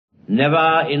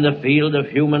Never in the field of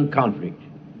human conflict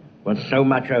was so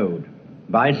much owed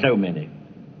by so many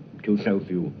to so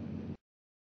few.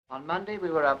 On Monday we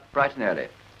were up bright and early.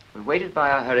 We waited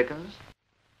by our hurricanes.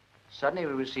 Suddenly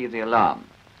we received the alarm.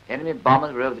 Enemy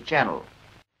bombers were over the channel.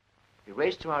 We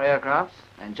raced to our aircraft,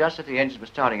 and just as the engines were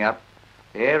starting up,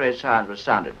 the air raid sirens were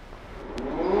sounded.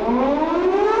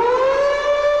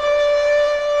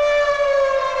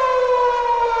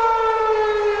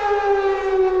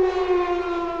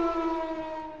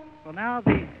 Well, now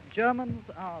the Germans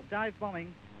are dive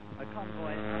bombing a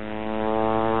convoy.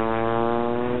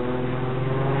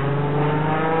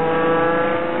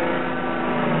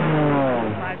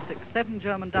 5, 6, 7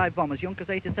 German dive bombers, Junkers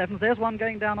 87s. There's one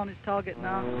going down on its target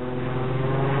now.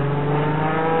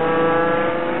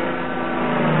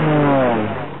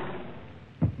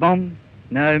 Bomb.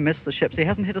 No, missed the ships. He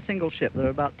hasn't hit a single ship. There are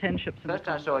about 10 ships in First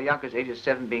I saw a Junkers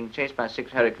 87 being chased by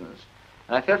 6 Hurricanes,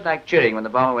 and I felt like cheering when the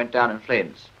bomber went down in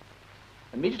flames.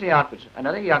 Immediately afterwards,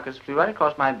 another Junkers flew right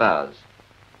across my bows.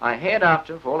 I headed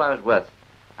after him for all I was worth.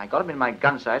 I got him in my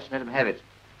gun sights and let him have it.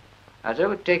 I was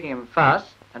overtaking him fast,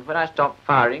 and when I stopped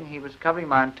firing, he was covering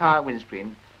my entire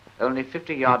windscreen, only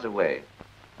 50 yards away.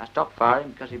 I stopped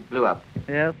firing because he blew up.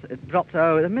 Yes, it dropped.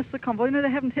 Oh, they missed the convoy. No, they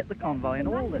haven't hit the convoy in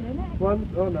all this. 1,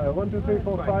 2, 3,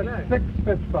 4, 5, 6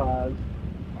 Spitfires.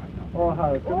 Or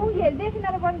Hurricanes. Oh, yes, there's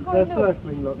another one going. They're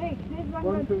circling, look. There's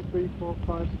 1, 2, 3, 4,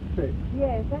 5, 6.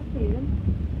 Yes, I see them.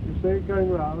 You see it going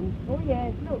round? Oh,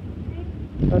 yes, look.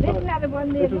 There's another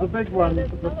one there. It was a big one that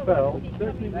fell.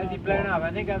 Has he blown up?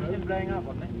 I think that was him blowing up,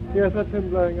 wasn't it? Yes, that's him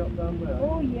blowing up down there.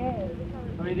 Oh, yes.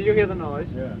 I mean, did you hear the noise?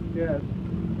 Yeah. Yes.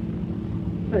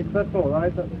 6, that's all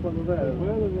right, that's one of theirs.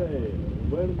 Where are they?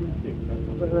 Where are the 6?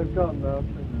 They've gone now.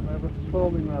 They were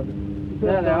swarming round it.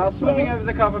 There they are, swimming over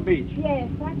the cover beach. Yes,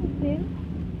 I can see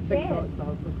them. 6 Yes.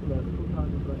 outside, look at that.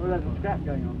 Well, there's a scrap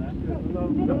going on there.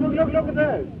 Look at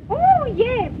those. Oh,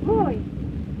 yeah, boy.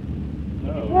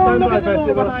 Oh, look at them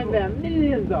all behind them.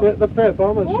 Millions of them. They're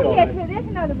bombers, Oh, surely. yes, well, there's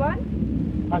another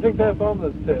one. I think they're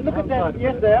bombers, too. Look at that.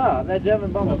 Yes, they are. They're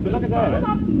German bombers. But look at that.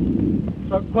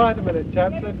 So, quiet a minute,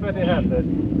 chaps. Let's let it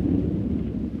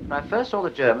happen. When I first saw the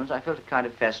Germans, I felt a kind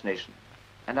of fascination,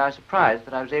 and I was surprised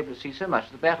that I was able to see so much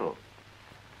of the battle.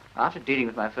 After dealing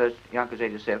with my first Junkers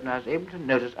 87, I was able to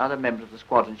notice other members of the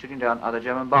squadron shooting down other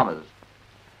German bombers.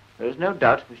 There is no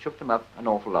doubt we shook them up an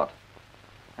awful lot.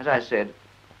 As I said,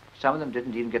 some of them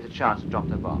didn't even get the chance to drop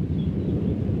their bombs.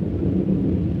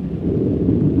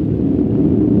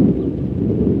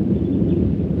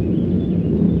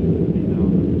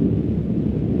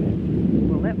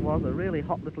 Was a really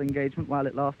hot little engagement while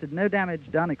it lasted. No damage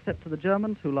done except to the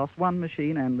Germans, who lost one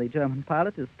machine, and the German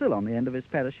pilot is still on the end of his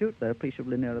parachute, though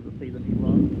appreciably nearer the sea than he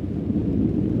was.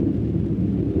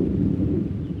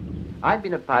 I've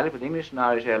been a pilot with English and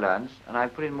Irish Airlines, and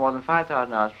I've put in more than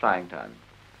 5,000 hours flying time.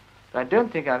 But I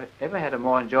don't think I've ever had a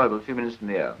more enjoyable few minutes in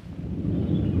the air.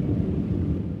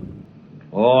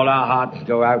 All our hearts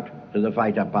go out to the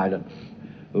fighter pilots,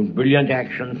 whose brilliant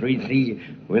actions we see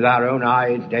with our own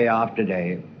eyes day after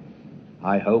day.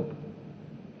 I hope,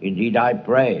 indeed I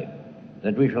pray,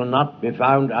 that we shall not be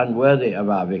found unworthy of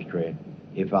our victory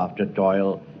if after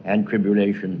toil and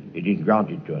tribulation it is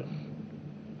granted to us.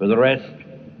 For the rest,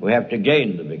 we have to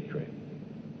gain the victory.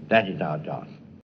 That is our task.